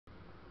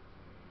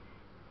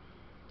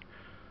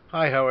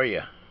Hi, how are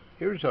you?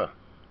 Here's a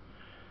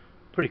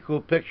pretty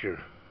cool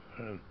picture.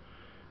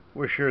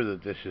 We're sure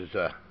that this is,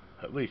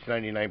 at least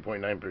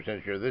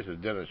 99.9% sure this is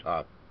Dennis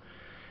Hof.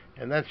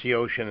 And that's the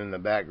ocean in the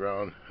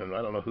background, and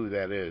I don't know who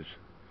that is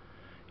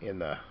in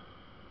the,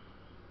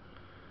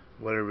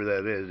 whatever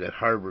that is, that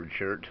Harvard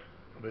shirt.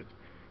 But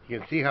you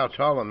can see how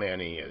tall a man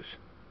he is.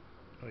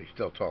 Well, he's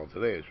still tall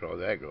today as far as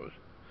that goes.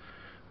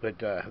 But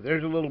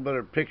there's a little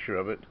better picture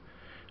of it.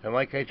 And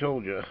like I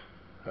told you,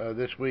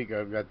 this week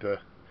I've got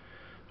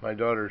my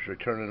daughter's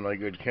returning my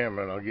good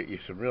camera, and I'll get you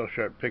some real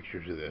sharp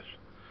pictures of this.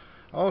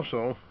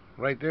 Also,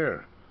 right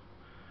there,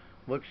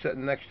 look,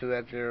 sitting next to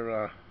that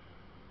there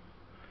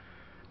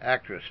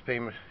actress,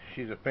 famous.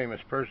 She's a famous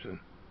person.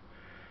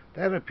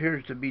 That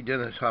appears to be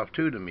Dennis Hof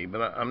too to me,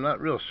 but I'm not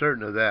real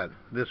certain of that.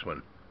 This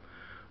one,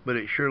 but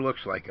it sure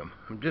looks like him.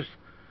 I'm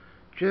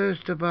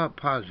just about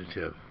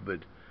positive.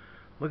 But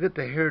look at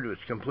the hairdo;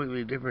 it's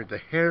completely different. The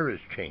hair has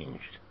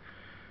changed,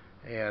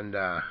 and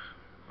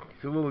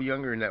he's a little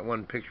younger in that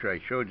one picture I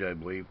showed you, I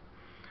believe.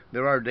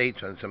 There are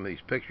dates on some of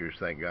these pictures,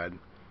 thank God.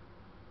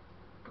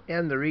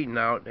 And they're eating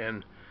out,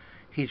 and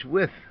he's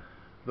with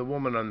the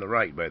woman on the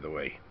right, by the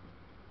way.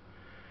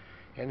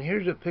 And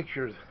here's a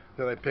picture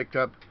that I picked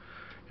up,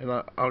 and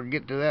I'll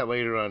get to that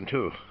later on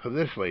too, of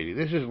this lady.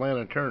 This is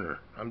Lana Turner.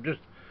 I'm just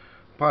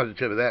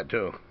positive of that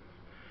too.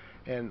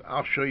 And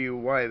I'll show you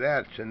why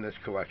that's in this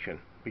collection,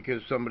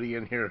 because somebody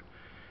in here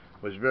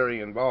was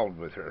very involved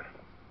with her.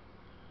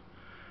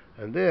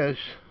 And this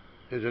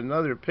is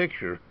another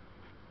picture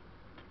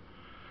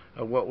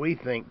of what we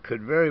think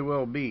could very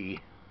well be.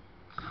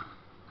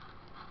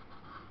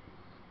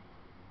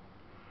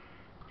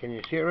 Can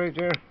you see it right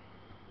there?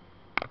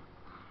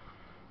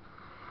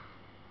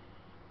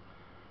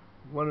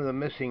 One of the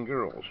missing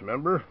girls,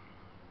 remember?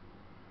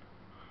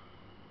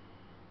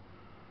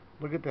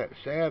 Look at that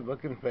sad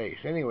looking face.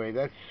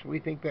 Anyway, we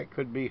think that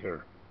could be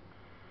her.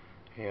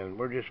 And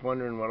we're just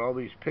wondering what all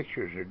these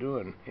pictures are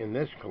doing in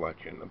this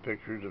collection, the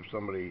pictures of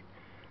somebody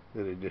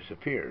that had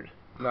disappeared.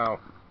 Now,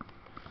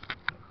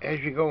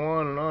 as you go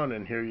on and on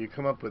in here, you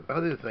come up with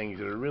other things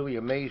that are really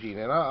amazing,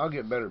 and I'll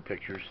get better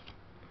pictures,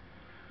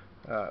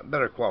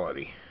 better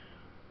quality,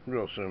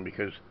 real soon,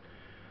 because,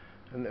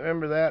 and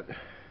remember that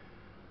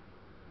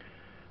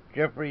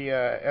Jeffrey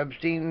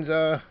Epstein's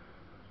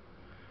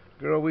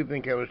girl, we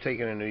think I was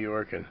taken in New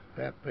York, and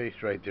that face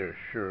right there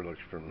sure looks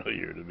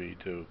familiar to me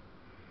too.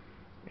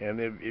 And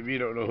if you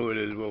don't know who it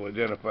is, we'll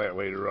identify it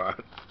later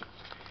on.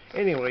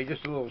 Anyway,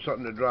 just a little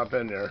something to drop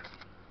in there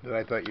that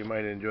I thought you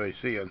might enjoy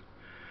seeing.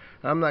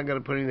 I'm not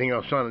going to put anything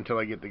else on until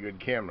I get the good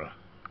camera.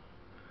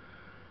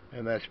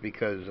 And that's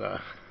because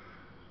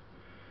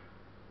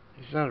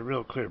it's not a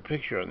real clear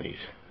picture on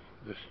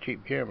this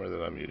cheap camera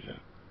that I'm using.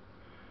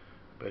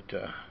 But,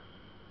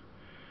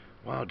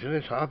 wow,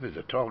 Dennis Hof is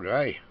a tall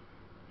guy.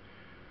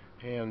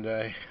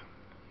 And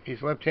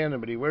he's left-handed,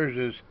 but he wears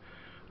his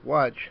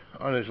watch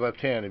on his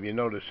left hand. If you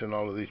notice in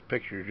all of these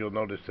pictures, you'll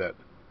notice that.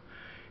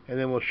 And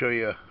then we'll show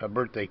you a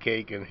birthday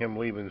cake and him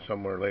leaving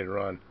somewhere later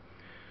on.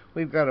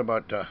 We've got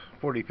about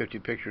 40, 50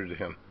 pictures of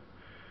him.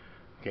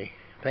 Okay,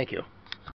 thank you.